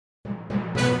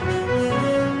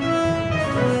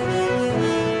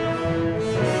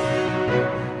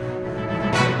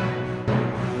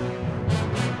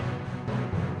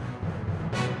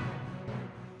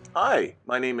Hi,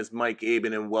 my name is Mike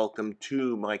Aben and welcome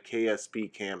to my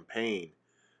KSP campaign.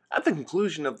 At the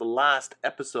conclusion of the last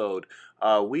episode,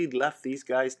 we left these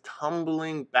guys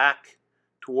tumbling back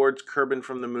towards Kerbin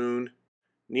from the moon,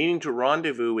 needing to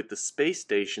rendezvous with the space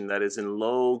station that is in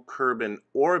low Kerbin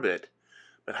orbit,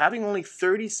 but having only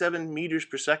 37 meters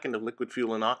per second of liquid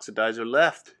fuel and oxidizer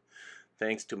left,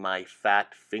 thanks to my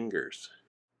fat fingers.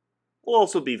 We'll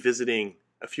also be visiting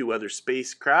a few other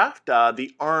spacecraft.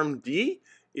 The ARM-D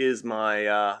is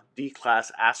my D-class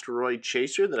asteroid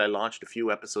chaser that I launched a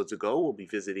few episodes ago. We'll be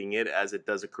visiting it as it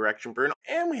does a correction burn.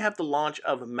 And we have the launch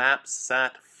of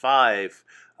MapSat-5,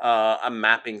 a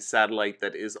mapping satellite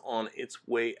that is on its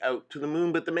way out to the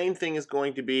moon. But the main thing is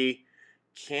going to be,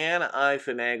 can I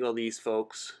finagle these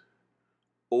folks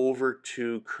over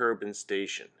to Kerbin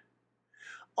Station?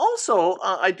 Also,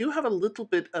 I do have a little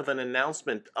bit of an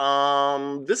announcement.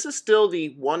 This is still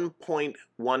the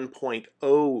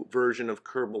 1.1.0 version of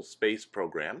Kerbal Space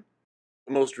Program.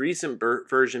 The most recent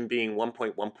version being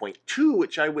 1.1.2,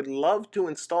 which I would love to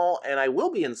install, and I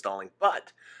will be installing,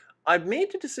 but I've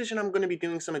made the decision I'm going to be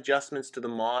doing some adjustments to the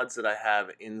mods that I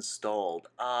have installed.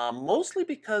 Mostly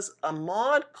because a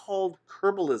mod called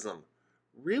Kerbalism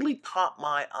really caught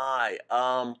my eye.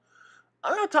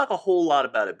 I'm not going to talk a whole lot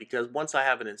about it because once I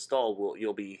have it installed,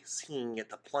 you'll be seeing it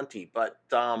aplenty. But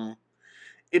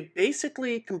it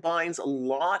basically combines a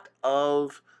lot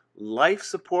of life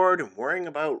support and worrying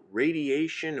about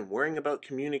radiation and worrying about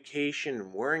communication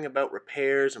and worrying about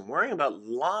repairs and worrying about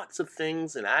lots of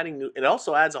things and adding new. It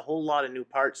also adds a whole lot of new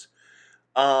parts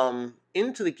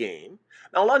into the game.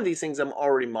 Now, a lot of these things I'm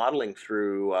already modeling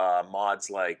through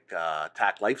mods like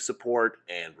TAC life support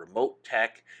and remote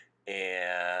tech.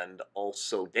 And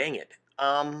also, dang it.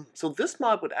 So this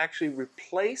mod would actually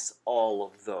replace all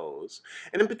of those.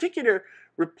 And in particular,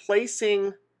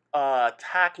 replacing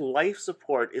TAC life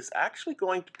support is actually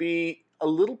going to be a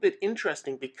little bit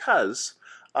interesting because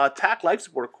TAC life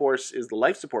support, of course, is the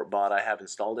life support bot I have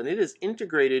installed, and it is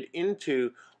integrated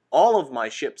into all of my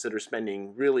ships that are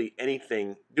spending really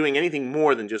doing anything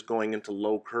more than just going into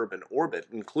low Kerbin orbit,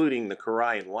 including the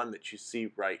Kerion one that you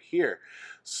see right here.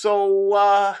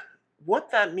 So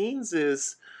what that means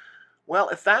is, well,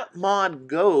 if that mod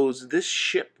goes, this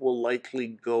ship will likely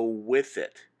go with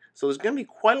it. So there's going to be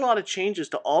quite a lot of changes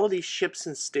to all of these ships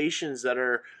and stations that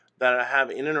I have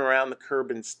in and around the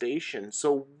Kerbin station.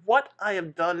 So what I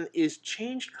have done is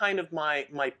changed kind of my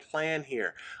plan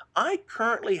here. I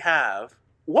currently have,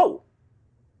 whoa,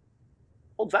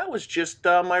 well, that was just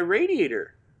my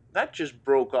radiator. That just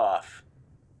broke off.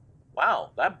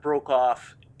 Wow, that broke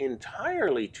off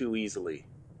entirely too easily.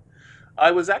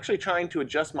 I was actually trying to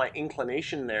adjust my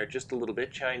inclination there just a little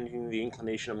bit, changing the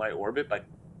inclination of my orbit by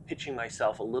pitching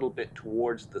myself a little bit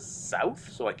towards the south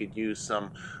so I could use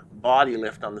some body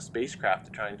lift on the spacecraft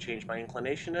to try and change my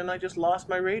inclination, and I just lost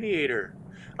my radiator.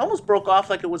 It almost broke off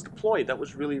like it was deployed. That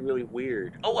was really, really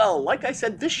weird. Oh well, like I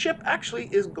said, this ship actually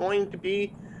is going to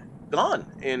be gone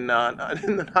in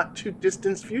the not too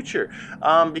distant future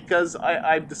because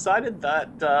I've decided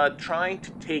that trying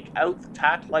to take out the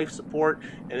TAC life support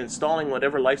and installing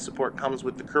whatever life support comes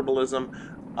with the Kerbalism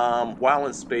while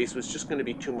in space was just going to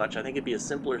be too much. I think it'd be a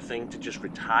simpler thing to just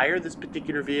retire this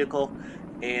particular vehicle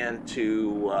and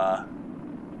to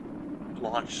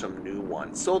launch some new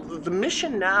ones. So the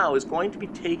mission now is going to be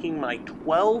taking my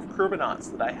 12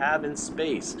 Kerbinauts that I have in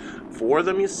space. 4 of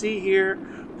them you see here.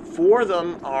 4 of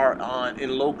them are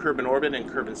in low Kerbin orbit and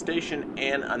Kerbin station,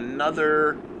 and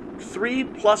another 3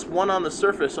 plus 1 on the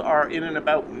surface are in and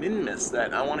about Minmus.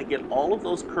 That I want to get all of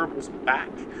those Kerbals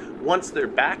back. Once they're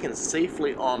back and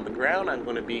safely on the ground, I'm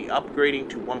going to be upgrading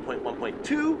to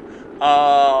 1.1.2.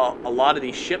 A lot of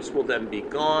these ships will then be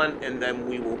gone, and then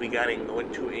we will be going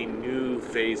into a new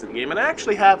phase of the game. And I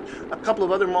actually have a couple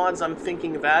of other mods I'm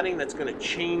thinking of adding that's going to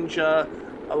change a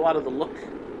lot of the look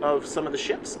of some of the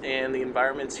ships and the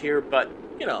environments here, but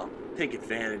you know, take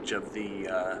advantage of the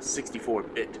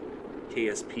 64-bit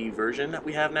KSP version that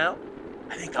we have now.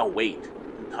 I think I'll wait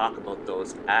and talk about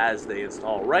those as they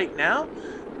install. Right now,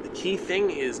 the key thing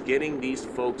is getting these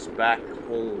folks back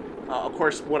home. Of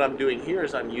course, what I'm doing here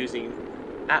is I'm using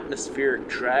atmospheric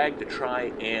drag to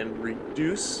try and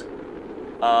reduce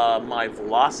my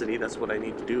velocity. That's what I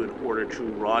need to do in order to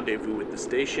rendezvous with the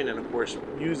station. And of course,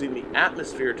 using the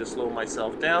atmosphere to slow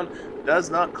myself down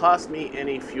does not cost me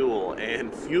any fuel.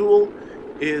 And fuel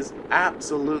is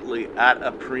absolutely at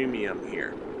a premium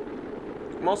here.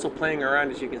 I'm also playing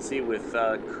around, as you can see, with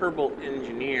Kerbal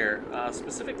Engineer.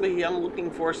 Specifically, I'm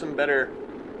looking for some better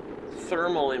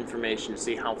thermal information to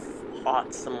see how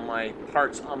hot some of my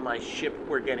parts on my ship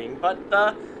were getting. But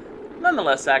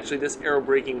Nonetheless, actually, this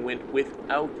aerobraking went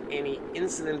without any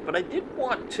incident, but I did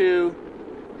want to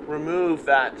remove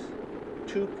that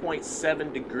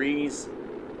 2.7 degrees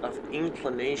of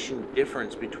inclination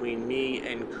difference between me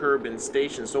and Kerbin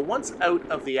Station. So once out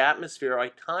of the atmosphere, I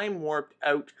time warped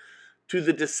out to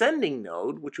the descending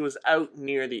node, which was out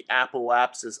near the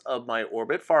apoapsis of my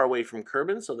orbit, far away from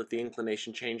Kerbin, so that the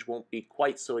inclination change won't be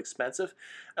quite so expensive.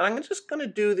 And I'm just going to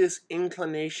do this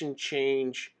inclination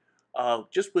change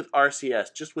just with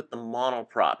RCS, just with the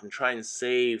monoprop, and try and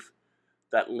save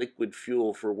that liquid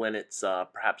fuel for when it's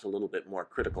perhaps a little bit more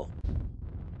critical.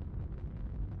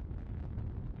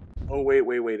 Oh,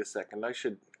 wait a second. I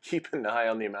should keep an eye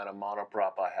on the amount of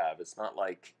monoprop I have. It's not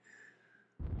like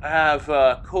I have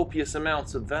copious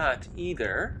amounts of that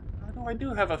either, although I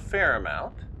do have a fair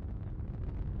amount.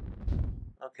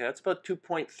 Okay, that's about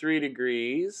 2.3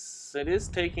 degrees. It is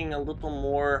taking a little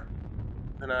more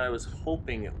than I was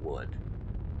hoping it would.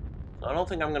 So I don't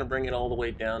think I'm going to bring it all the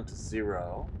way down to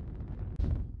 0.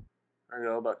 There we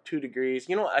go, about 2 degrees.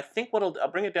 You know what, I think what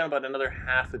I'll bring it down about another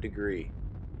half a degree.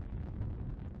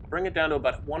 Bring it down to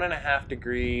about 1.5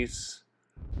 degrees.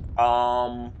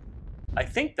 I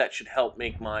think that should help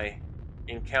make my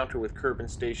encounter with Kerbin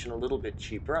Station a little bit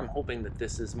cheaper. I'm hoping that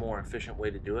this is a more efficient way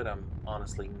to do it. I'm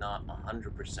honestly not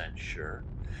 100% sure.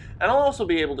 And I'll also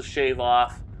be able to shave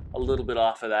off a little bit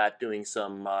off of that, doing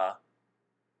some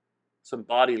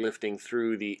body lifting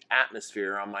through the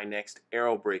atmosphere on my next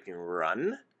aerobraking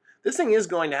run. This thing is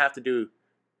going to have to do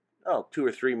 2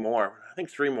 or 3 more, I think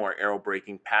 3 more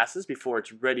aerobraking passes before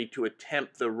it's ready to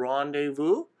attempt the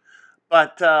rendezvous.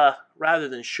 But rather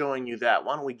than showing you that,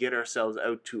 why don't we get ourselves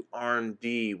out to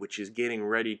ARM-D, which is getting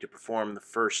ready to perform the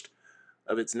first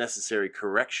of its necessary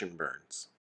correction burns.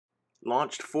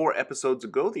 Launched 4 episodes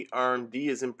ago, the ARM-D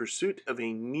is in pursuit of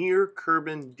a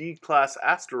near-Kerbin D-class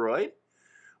asteroid,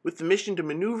 with the mission to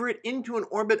maneuver it into an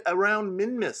orbit around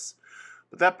Minmus.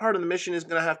 But that part of the mission is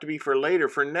going to have to be for later.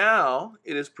 For now,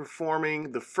 it is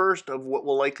performing the first of what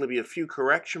will likely be a few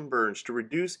correction burns to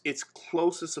reduce its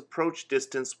closest approach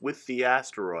distance with the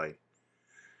asteroid.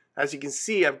 As you can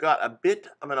see, I've got a bit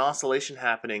of an oscillation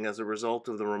happening as a result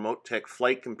of the remote tech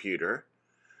flight computer.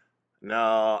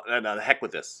 No, the heck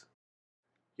with this.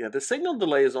 Yeah, the signal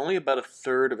delay is only about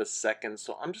 1/3 of a second,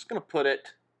 so I'm just going to put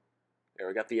it, there,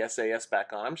 we got the SAS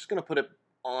back on. I'm just going to put it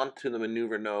onto the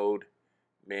maneuver node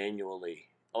manually.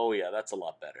 Oh yeah, that's a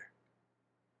lot better.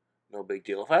 No big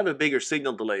deal. If I have a bigger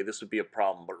signal delay, this would be a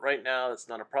problem, but right now that's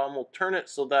not a problem. We'll turn it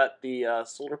so that the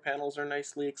solar panels are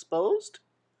nicely exposed.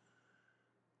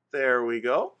 There we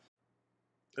go.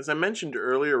 As I mentioned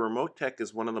earlier, remote tech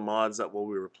is one of the mods that will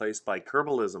be replaced by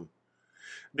kerbalism.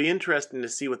 It'll be interesting to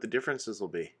see what the differences will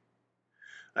be.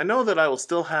 I know that I will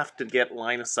still have to get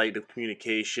line of sight of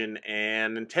communication,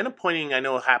 and antenna pointing I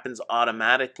know happens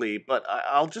automatically, but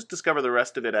I'll just discover the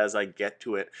rest of it as I get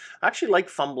to it. I actually like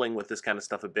fumbling with this kind of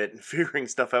stuff a bit and figuring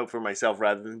stuff out for myself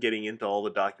rather than getting into all the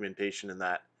documentation and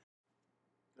that.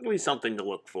 It'll be something to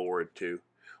look forward to.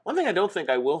 One thing I don't think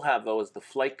I will have, though, is the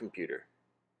flight computer.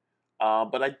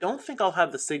 But I don't think I'll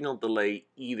have the signal delay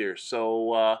either,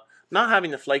 so not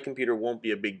having the flight computer won't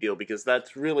be a big deal because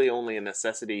that's really only a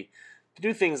necessity to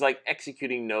do things like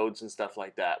executing nodes and stuff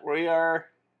like that,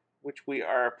 which we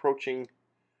are approaching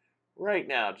right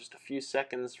now, just a few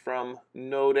seconds from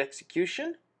node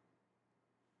execution.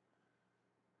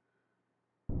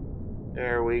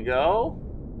 There we go.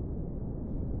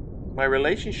 My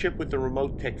relationship with the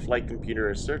remote tech flight computer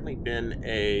has certainly been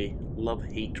a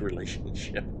love-hate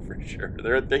relationship for sure.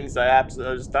 There are things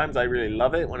there's times I really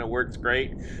love it when it works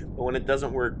great, but when it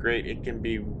doesn't work great, it can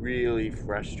be really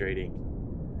frustrating.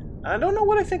 I don't know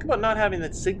what I think about not having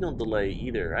that signal delay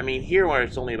either. I mean, here where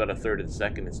it's only about 1/3 of a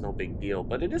second, it's no big deal,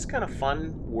 but it is kind of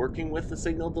fun working with the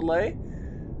signal delay,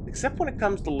 except when it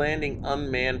comes to landing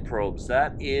unmanned probes.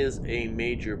 That is a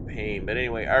major pain. But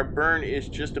anyway, our burn is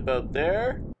just about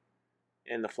there,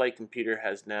 and the flight computer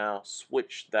has now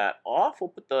switched that off. We'll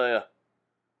put the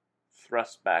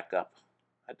thrust back up.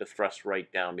 I had to thrust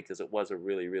right down because it was a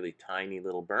really, really tiny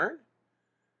little burn.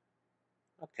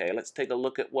 Okay, let's take a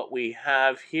look at what we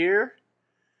have here.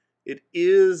 It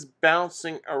is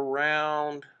bouncing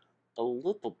around a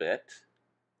little bit.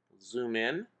 Zoom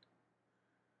in.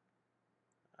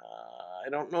 I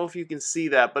don't know if you can see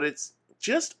that, but it's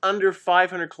just under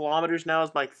 500 kilometers now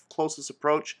is my closest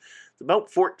approach. It's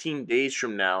about 14 days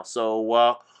from now. So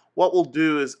what we'll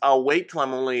do is I'll wait till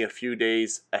I'm only a few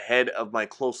days ahead of my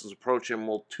closest approach, and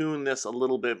we'll tune this a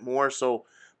little bit more. So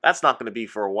that's not going to be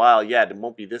for a while yet. It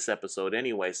won't be this episode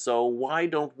anyway. So why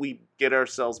don't we get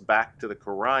ourselves back to the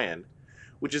Kerion,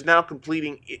 which is now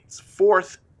completing its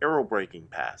 4th aerobraking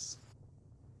pass.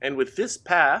 And with this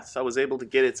path, I was able to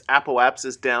get its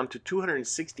apoapsis down to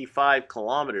 265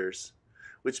 kilometers,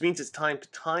 which means it's time to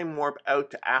time warp out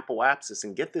to apoapsis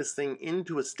and get this thing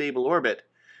into a stable orbit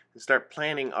and start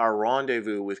planning our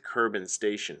rendezvous with Kerbin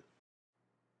Station.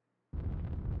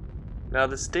 Now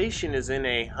the station is in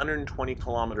a 120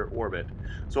 kilometer orbit,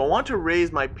 so I want to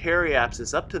raise my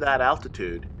periapsis up to that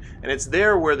altitude, and it's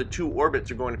there where the two orbits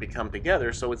are going to become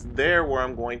together, so it's there where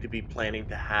I'm going to be planning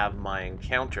to have my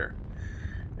encounter.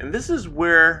 And this is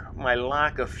where my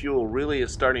lack of fuel really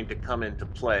is starting to come into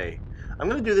play. I'm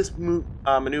going to do this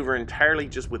maneuver entirely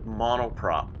just with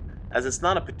monoprop, as it's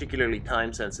not a particularly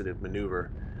time-sensitive maneuver.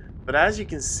 But as you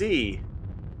can see,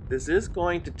 this is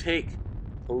going to take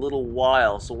a little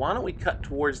while, so why don't we cut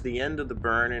towards the end of the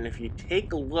burn, and if you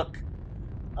take a look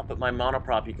up at my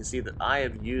monoprop, you can see that I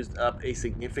have used up a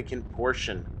significant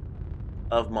portion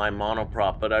of my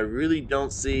monoprop, but I really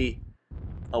don't see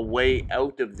a way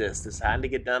out of this. This had to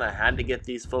get done. I had to get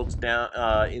these folks down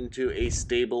into a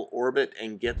stable orbit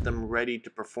and get them ready to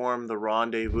perform the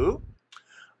rendezvous.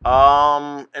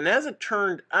 And as it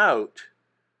turned out,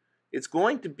 it's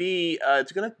going to be,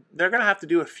 they're going to have to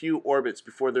do a few orbits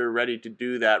before they're ready to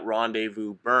do that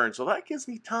rendezvous burn. So that gives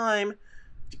me time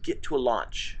to get to a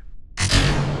launch.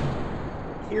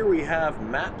 Here we have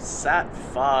MapSat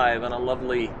 5 on a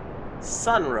lovely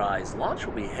sunrise. Launch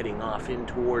will be heading off in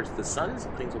towards the sun, so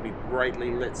things will be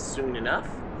brightly lit soon enough.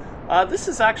 This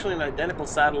is actually an identical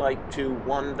satellite to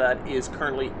one that is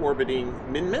currently orbiting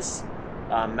Minmus.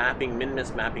 Mapping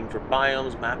Minmus, mapping for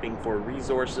biomes, mapping for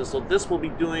resources. So this will be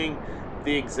doing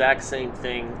the exact same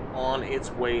thing on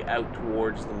its way out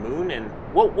towards the moon. And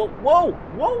whoa, whoa, whoa,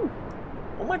 whoa!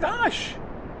 Oh my gosh!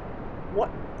 What?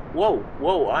 Whoa,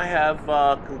 whoa! I have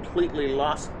completely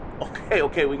lost.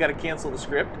 Okay, we got to cancel the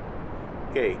script.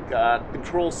 Okay,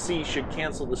 Control C should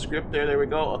cancel the script. There we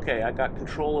go. Okay, I got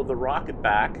control of the rocket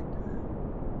back.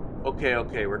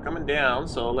 Okay, we're coming down.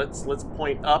 So let's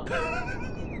point up.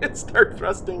 And start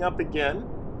thrusting up again.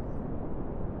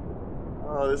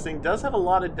 Oh, this thing does have a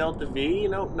lot of delta V, you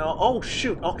know. No, oh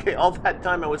shoot. Okay, all that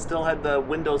time I still had the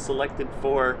window selected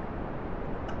for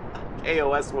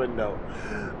KOS window,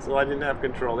 so I didn't have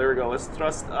control. There we go. Let's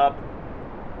thrust up.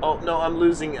 Oh no, I'm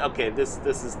losing. Okay, this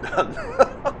is done.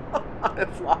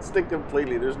 I've lost it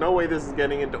completely. There's no way this is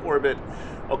getting into orbit.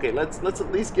 Okay, let's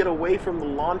at least get away from the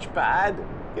launch pad.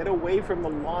 Get away from the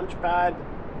launch pad.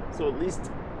 So at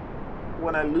least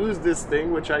when I lose this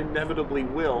thing, which I inevitably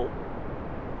will,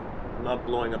 I'm not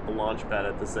blowing up the launch pad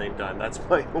at the same time. That's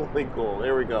my only goal.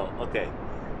 There we go. Okay.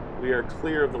 We are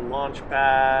clear of the launch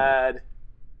pad.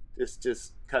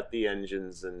 Just cut the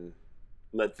engines and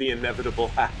let the inevitable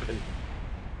happen.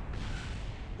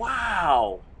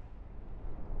 Wow!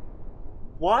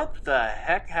 What the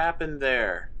heck happened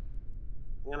there?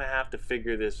 I'm gonna have to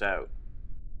figure this out.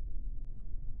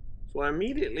 So I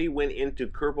immediately went into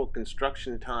Kerbal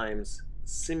Construction Time's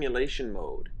simulation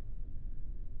mode.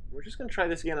 We're just going to try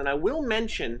this again, and I will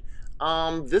mention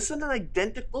this is an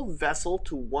identical vessel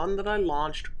to one that I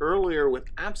launched earlier with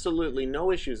absolutely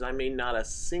no issues. I made not a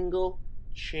single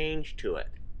change to it.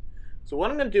 So what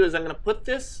I'm going to do is I'm going to put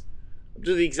this,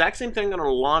 do the exact same thing. I'm going to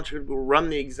launch, we'll run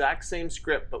the exact same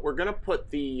script, but we're going to put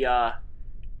the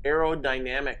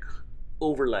aerodynamic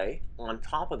overlay on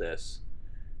top of this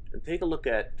and take a look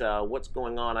at what's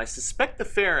going on. I suspect the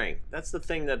fairing. That's the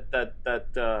thing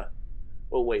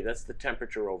oh wait, that's the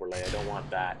temperature overlay. I don't want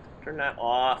that. Turn that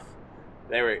off.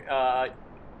 There we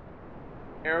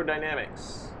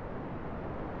aerodynamics.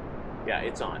 Yeah,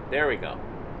 it's on. There we go.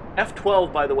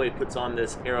 F12, by the way, puts on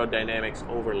this aerodynamics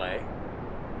overlay.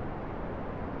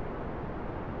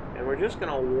 And we're just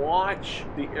going to watch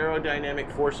the aerodynamic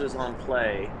forces on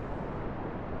play.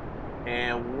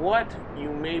 And what you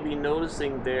may be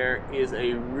noticing there is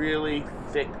a really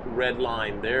thick red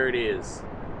line. There it is.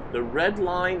 The red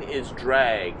line is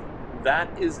drag.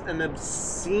 That is an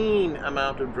obscene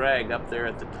amount of drag up there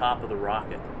at the top of the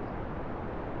rocket.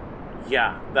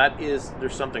 Yeah,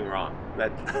 there's something wrong.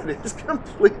 That is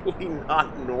completely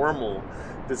not normal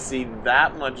to see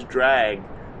that much drag.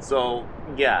 So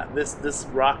yeah, this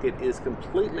rocket is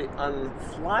completely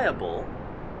unflyable.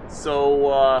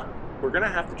 So we're going to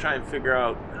have to try and figure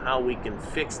out how we can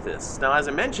fix this. Now, as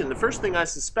I mentioned, the first thing I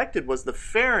suspected was the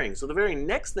fairing. So the very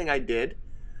next thing I did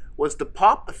was to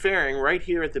pop the fairing right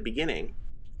here at the beginning.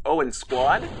 Oh, and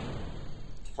squad,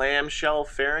 clamshell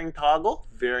fairing toggle.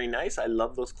 Very nice. I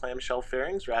love those clamshell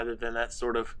fairings rather than that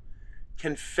sort of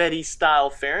confetti style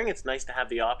fairing. It's nice to have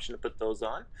the option to put those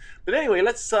on. But anyway,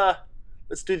 let's do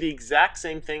the exact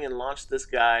same thing and launch this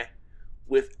guy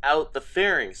without the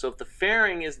fairing. So if the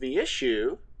fairing is the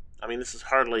issue, I mean, this is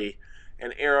hardly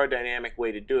an aerodynamic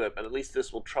way to do it, but at least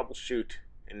this will troubleshoot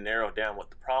and narrow down what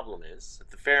the problem is. If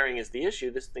the fairing is the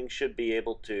issue, this thing should be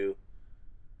able to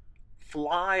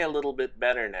fly a little bit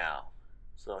better now.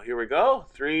 So here we go.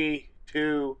 3,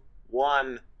 2,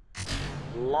 1,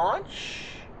 launch.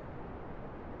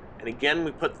 And again,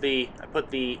 I put the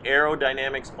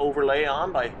aerodynamics overlay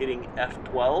on by hitting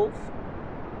F12.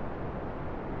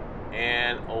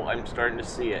 And oh, I'm starting to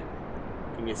see it.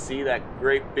 Can you see that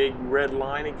great big red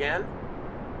line again?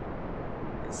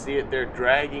 You can see it there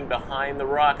dragging behind the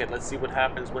rocket. Let's see what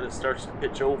happens when it starts to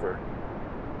pitch over.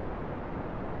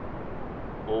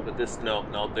 Oh, but this,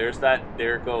 no, there's that,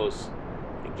 there it goes.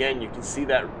 Again, you can see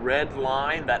that red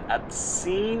line, that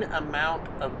obscene amount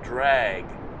of drag.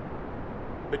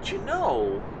 But you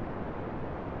know,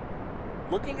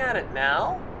 looking at it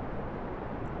now,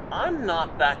 I'm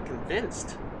not that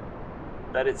convinced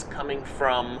that it's coming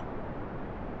from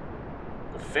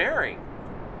the fairing.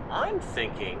 I'm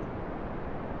thinking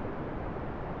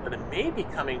that it may be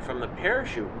coming from the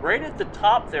parachute. Right at the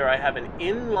top there, I have an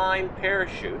inline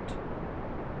parachute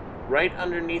right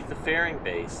underneath the fairing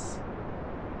base.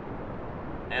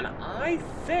 And I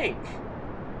think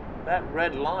that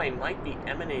red line might be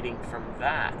emanating from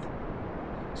that.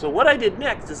 So what I did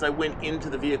next is I went into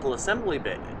the vehicle assembly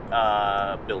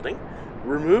building,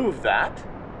 removed that,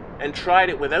 and tried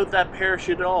it without that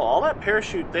parachute at all. All that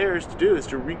parachute there is to do is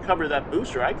to recover that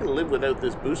booster. I can live without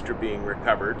this booster being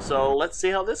recovered, so let's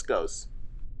see how this goes.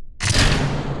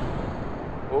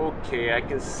 Okay, I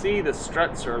can see the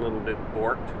struts are a little bit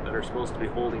borked that are supposed to be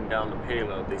holding down the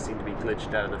payload. They seem to be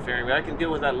glitched out of the fairing, but I can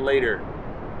deal with that later.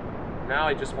 Now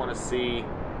I just want to see,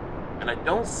 and I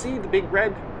don't see the big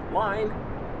red line.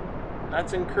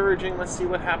 That's encouraging. Let's see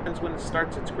what happens when it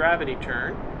starts its gravity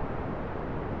turn.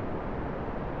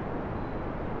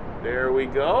 There we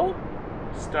go.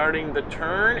 Starting the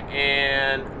turn,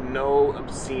 and no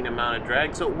obscene amount of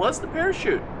drag. So it was the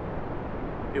parachute.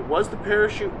 It was the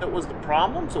parachute that was the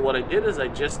problem. So what I did is I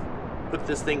just put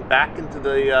this thing back into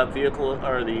the vehicle,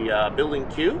 or the building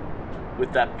queue,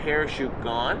 with that parachute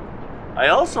gone. I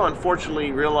also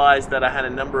unfortunately realized that I had a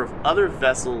number of other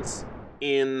vessels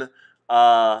in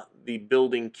the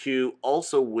building queue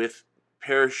also with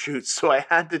parachutes, so I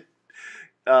had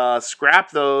to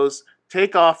scrap those,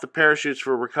 take off the parachutes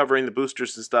for recovering the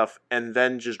boosters and stuff, and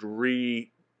then just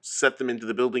reset them into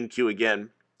the building queue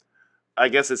again. I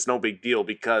guess it's no big deal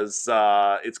because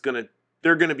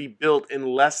they're gonna be built in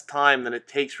less time than it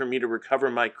takes for me to recover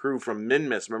my crew from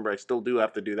min-miss. Remember, I still do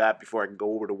have to do that before I can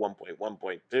go over to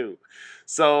 1.1.2.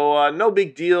 So no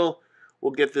big deal.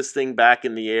 We'll get this thing back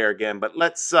in the air again. But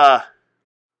let's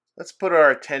put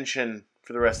our attention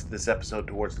for the rest of this episode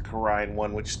towards the Kerion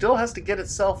 1, which still has to get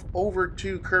itself over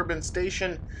to Kerbal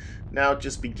Station. Now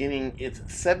just beginning its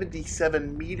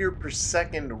 77 meter per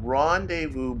second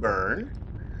rendezvous burn,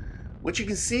 which you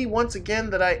can see once again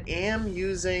that I am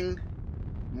using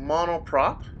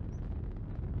monoprop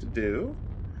to do.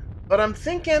 But I'm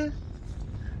thinking,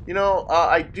 you know,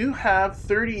 I do have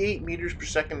 38 meters per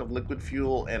second of liquid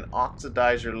fuel and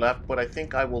oxidizer left. What I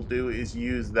think I will do is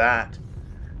use that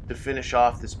to finish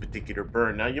off this particular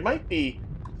burn. Now you might be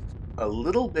a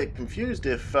little bit confused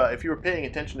if you were paying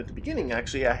attention at the beginning.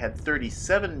 Actually, I had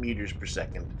 37 meters per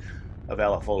second of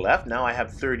LFO left. Now I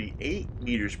have 38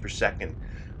 meters per second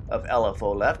of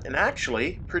LFO left, and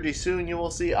actually pretty soon you will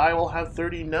see I will have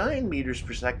 39 meters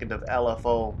per second of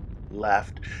LFO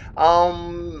left.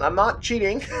 I'm not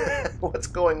cheating. What's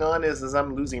going on is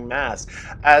I'm losing mass.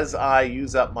 As I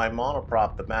use up my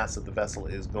monoprop, the mass of the vessel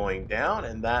is going down,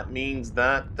 and that means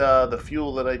that the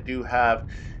fuel that I do have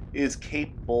is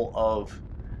capable of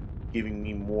giving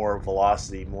me more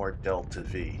velocity, more delta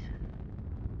V.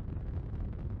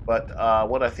 But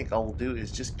what I think I'll do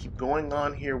is just keep going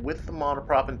on here with the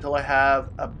monoprop until I have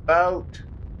about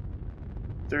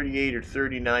 38 or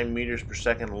 39 meters per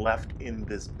second left in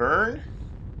this burn.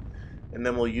 And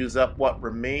then we'll use up what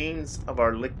remains of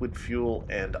our liquid fuel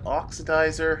and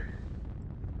oxidizer.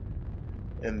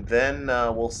 And then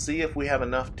we'll see if we have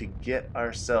enough to get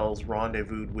ourselves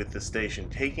rendezvoused with the station.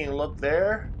 Taking a look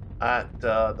there at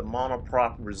the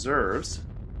monoprop reserves,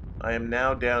 I am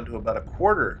now down to about a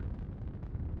quarter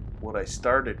what I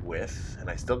started with, and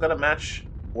I still got to match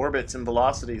orbits and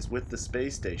velocities with the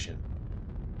space station.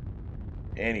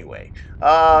 Anyway,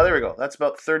 there we go. That's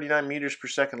about 39 meters per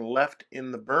second left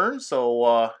in the burn.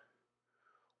 So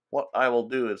what I will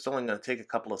do is it's only going to take a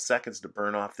couple of seconds to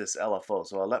burn off this LFO.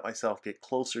 So I'll let myself get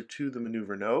closer to the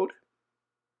maneuver node,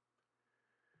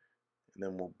 and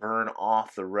then we'll burn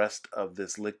off the rest of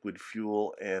this liquid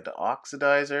fuel and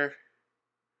oxidizer.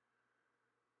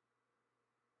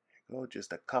 Oh,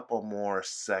 just a couple more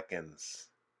seconds.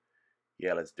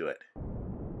 Yeah, let's do it.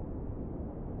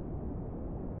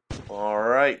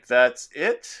 Alright, that's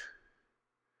it.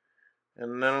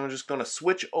 And then I'm just going to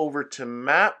switch over to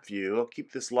map view. I'll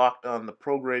keep this locked on the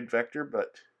prograde vector,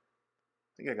 but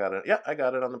I think I got it. Yeah, I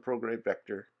got it on the prograde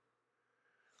vector.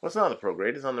 Well, it's not on the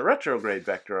prograde, it's on the retrograde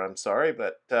vector, I'm sorry,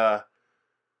 but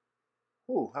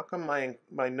ooh, how come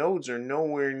my nodes are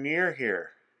nowhere near here?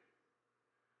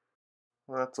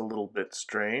 Well, that's a little bit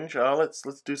strange. Let's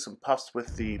do some puffs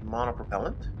with the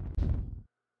monopropellant. I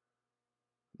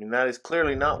mean, that is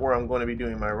clearly not where I'm going to be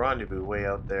doing my rendezvous, way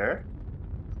out there.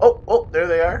 Oh, there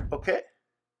they are. Okay.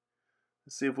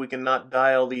 Let's see if we can not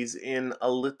dial these in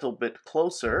a little bit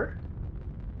closer.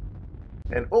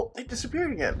 And oh, they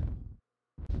disappeared again.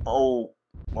 Oh,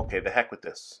 okay, the heck with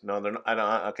this. No, they're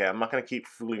not, okay, I'm not going to keep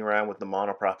fooling around with the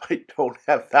monoprop. I don't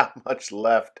have that much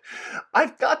left.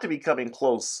 I've got to be coming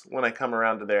close when I come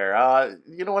around to there.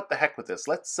 You know what, the heck with this.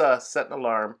 Let's set an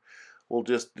alarm. We'll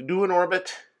just do an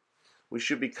orbit. We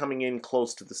should be coming in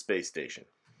close to the space station.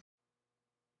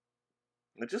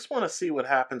 I just want to see what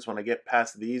happens when I get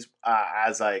past these,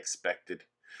 as I expected.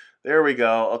 There we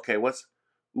go. Okay, what's...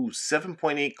 Ooh,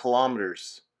 7.8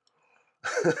 kilometers.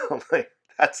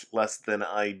 That's less than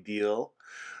ideal.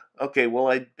 Okay, well,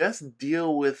 I best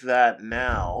deal with that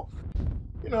now.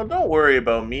 You know, don't worry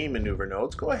about me, maneuver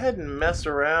nodes. Go ahead and mess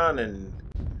around and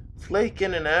flake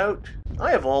in and out.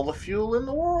 I have all the fuel in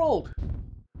the world.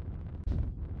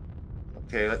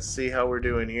 Okay, let's see how we're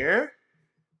doing here.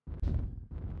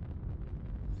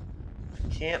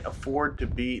 Can't afford to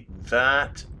be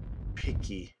that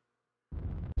picky.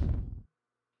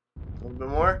 A little bit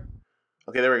more.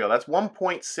 Okay, there we go. That's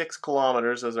 1.6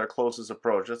 kilometers as our closest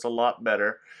approach. That's a lot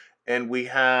better. And we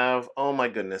have, oh my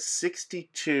goodness,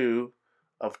 62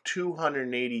 of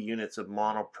 280 units of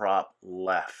monoprop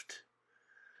left.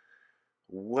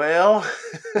 Well,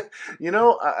 you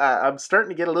know, I'm starting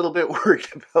to get a little bit worried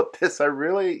about this. I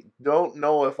really don't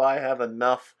know if I have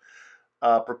enough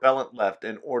propellant left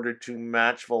in order to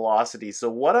match velocity. So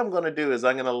what I'm going to do is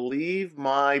I'm going to leave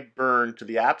my burn to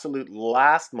the absolute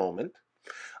last moment.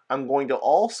 I'm going to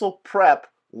also prep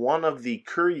one of the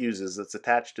Kerions that's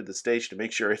attached to the station to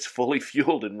make sure it's fully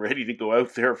fueled and ready to go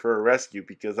out there for a rescue,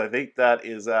 because I think that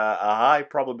is a high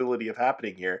probability of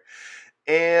happening here.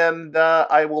 And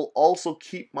I will also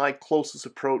keep my closest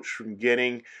approach from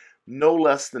getting no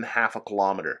less than half a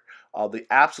kilometer. The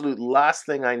absolute last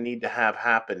thing I need to have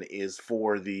happen is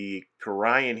for the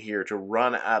Kerion here to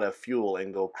run out of fuel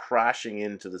and go crashing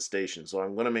into the station. So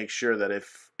I'm going to make sure that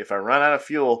if I run out of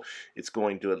fuel, it's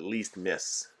going to at least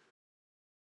miss.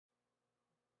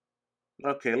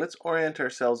 Okay, let's orient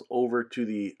ourselves over to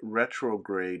the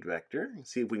retrograde vector and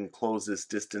see if we can close this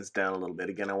distance down a little bit.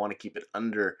 Again, I want to keep it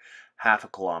under half a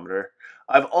kilometer.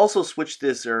 I've also switched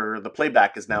this, or the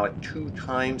playback is now at 2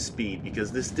 times speed,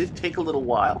 because this did take a little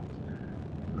while.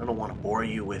 I don't want to bore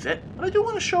you with it, but I do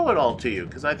want to show it all to you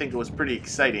because I think it was pretty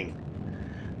exciting.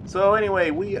 So anyway,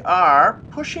 we are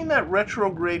pushing that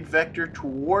retrograde vector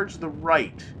towards the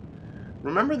right.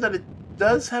 Remember that it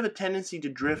does have a tendency to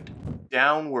drift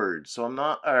downwards, so I'm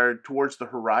not, or towards the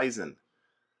horizon.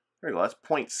 There we go, that's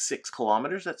 0.6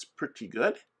 kilometers, that's pretty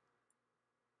good.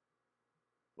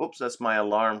 Oops, that's my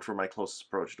alarm for my closest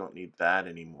approach, don't need that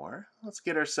anymore. Let's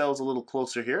get ourselves a little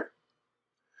closer here.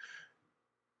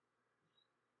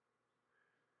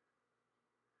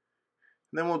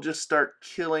 And then we'll just start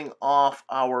killing off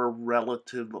our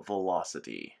relative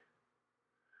velocity.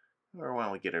 Or why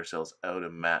don't we get ourselves out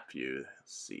of map view?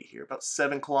 Let's see here, about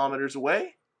 7 kilometers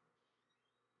away.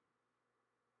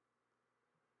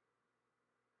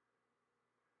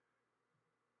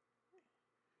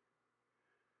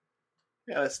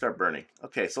 Yeah, let's start burning.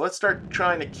 Okay, so let's start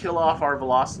trying to kill off our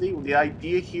velocity. The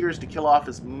idea here is to kill off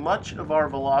as much of our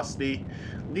velocity,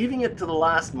 leaving it to the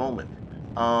last moment.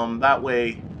 That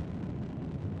way,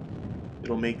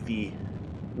 it'll make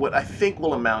what I think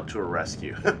will amount to a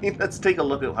rescue. I mean, let's take a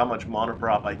look at how much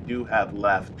monoprop I do have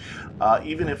left.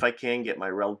 Even if I can get my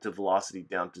relative velocity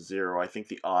down to 0, I think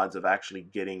the odds of actually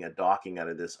getting a docking out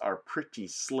of this are pretty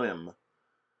slim.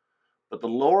 But the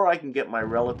lower I can get my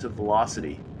relative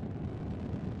velocity,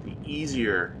 the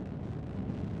easier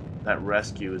that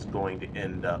rescue is going to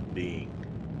end up being.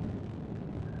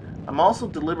 I'm also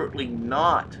deliberately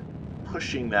not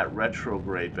pushing that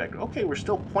retrograde vector. Okay, we're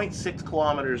still 0.6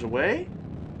 kilometers away.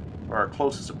 Our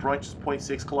closest approach is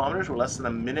 0.6 kilometers. We're less than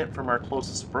a minute from our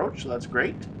closest approach, so that's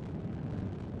great.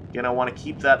 Again, I want to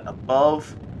keep that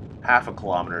above half a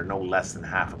kilometer, no less than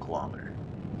half a kilometer.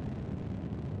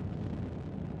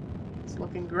 It's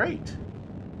looking great.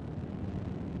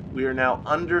 We are now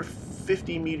under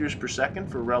 50 meters per second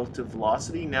for relative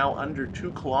velocity, now under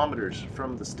 2 kilometers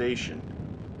from the station.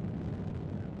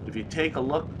 If you take a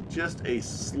look, just a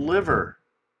sliver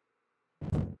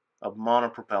of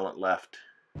monopropellant left.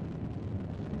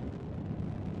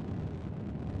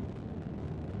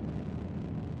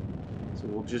 So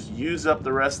we'll just use up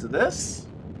the rest of this.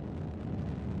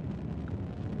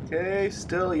 Okay,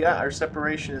 still, yeah, our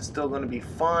separation is still going to be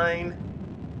fine.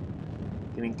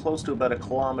 Getting close to about 1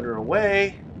 kilometer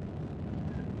away.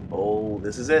 Oh,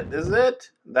 this is it, this is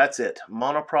it. That's it.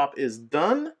 Monoprop is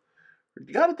done.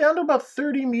 We got it down to about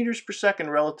 30 meters per second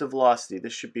relative velocity.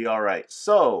 This should be all right.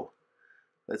 So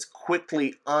let's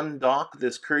quickly undock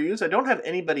this Kerion. I don't have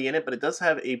anybody in it, but it does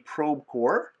have a probe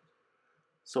core.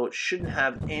 So it shouldn't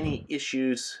have any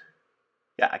issues.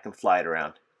 Yeah, I can fly it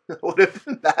around. It would have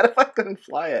been bad if I couldn't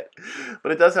fly it.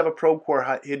 But it does have a probe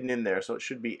core hidden in there, so it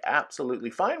should be absolutely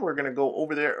fine. We're going to go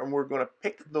over there and we're going to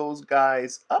pick those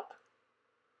guys up.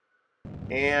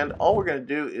 And all we're going to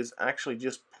do is actually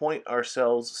just point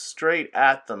ourselves straight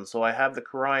at them. So I have the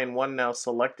Kerion 1 now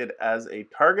selected as a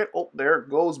target. Oh, there it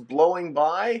goes, blowing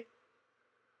by.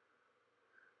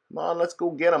 Come on, let's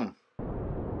go get them.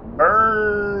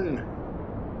 Burn!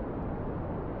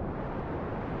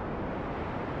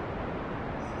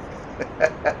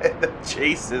 The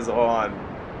chase is on.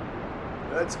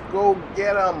 Let's go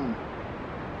get them.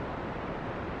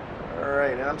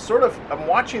 Alright, and I'm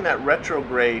watching that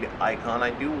retrograde icon.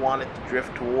 I do want it to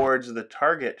drift towards the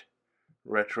target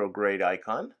retrograde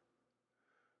icon.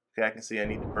 Okay, I can see I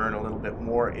need to burn a little bit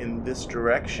more in this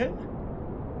direction.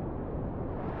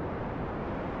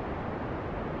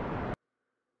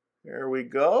 There we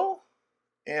go.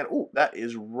 And, oh, that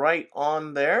is right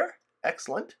on there.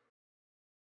 Excellent.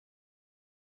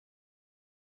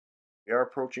 We are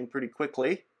approaching pretty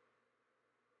quickly.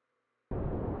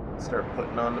 Start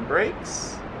putting on the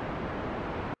brakes.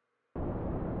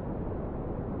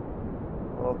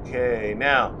 Okay,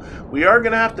 now we are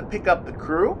going to have to pick up the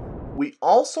crew. We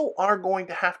also are going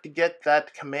to have to get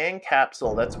that command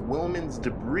capsule. That's Willman's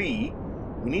debris.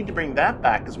 We need to bring that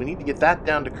back because we need to get that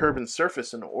down to Kerbin's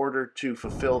surface in order to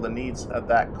fulfill the needs of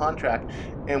that contract.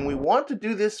 And we want to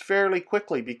do this fairly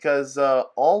quickly because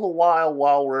all the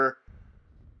while we're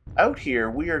out here,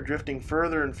 we are drifting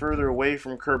further and further away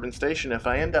from Kerbin Station. If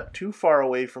I end up too far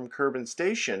away from Kerbin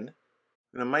Station,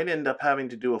 then I might end up having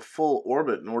to do a full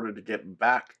orbit in order to get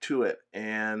back to it.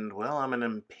 And, well, I'm an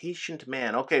impatient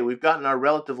man. Okay, we've gotten our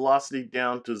relative velocity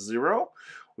down to 0.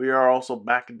 We are also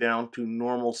back down to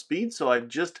normal speed. So I've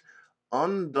just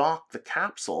undocked the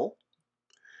capsule.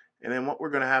 And then what we're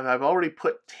going to have, I've already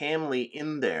put Tamley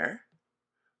in there.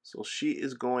 So she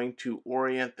is going to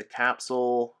orient the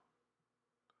capsule.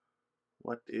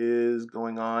 What is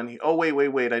going on here? Oh,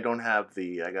 wait. I don't have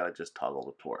the... I gotta just toggle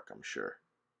the torque, I'm sure.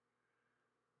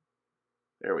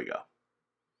 There we go.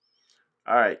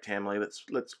 All right, Tamley,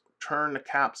 let's turn the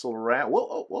capsule around.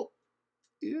 Whoa.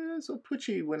 Yeah, so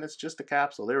twitchy when it's just a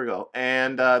capsule. There we go.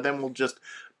 And then we'll just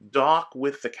dock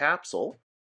with the capsule.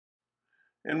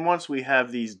 And once we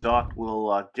have these docked,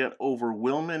 we'll get over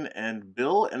Willman and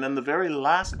Bill. And then the very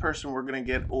last person we're going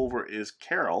to get over is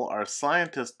Carol, our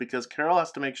scientist, because Carol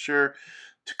has to make sure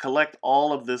to collect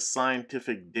all of this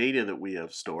scientific data that we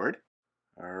have stored.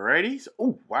 Alrighty.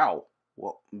 Oh, wow.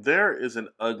 Well, there is an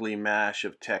ugly mash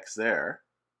of text there.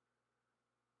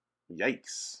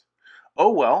 Yikes.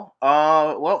 Oh, well.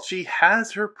 Well, she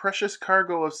has her precious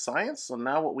cargo of science. So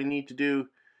now what we need to do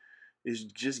is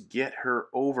just get her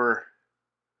over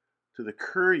to the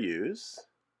Kerion.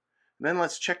 Then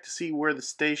let's check to see where the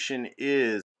station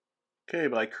is. Okay,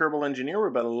 by Kerbal Engineer, we're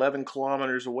about 11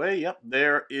 kilometers away. Yep,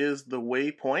 there is the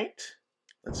waypoint.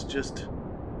 Let's just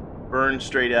burn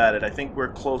straight at it. I think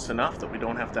we're close enough that we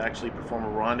don't have to actually perform a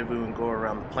rendezvous and go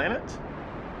around the planet.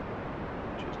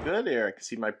 Which is good. There, I can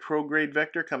see my prograde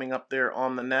vector coming up there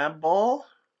on the nav ball.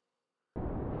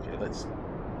 Okay, let's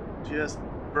just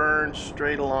burn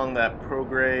straight along that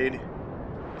prograde.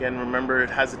 Again, remember, it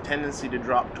has a tendency to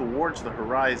drop towards the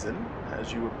horizon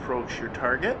as you approach your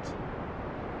target.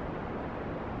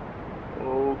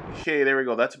 Okay, there we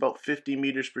go. That's about 50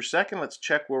 meters per second. Let's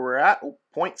check where we're at. Oh,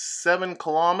 0.7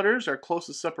 kilometers, our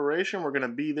closest separation. We're going to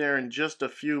be there in just a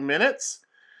few minutes.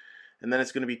 And then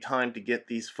it's going to be time to get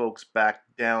these folks back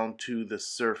down to the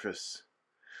surface.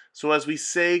 So as we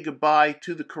say goodbye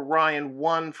to the Kerion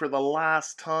 1 for the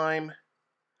last time,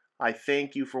 I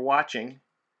thank you for watching,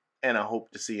 and I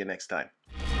hope to see you next time.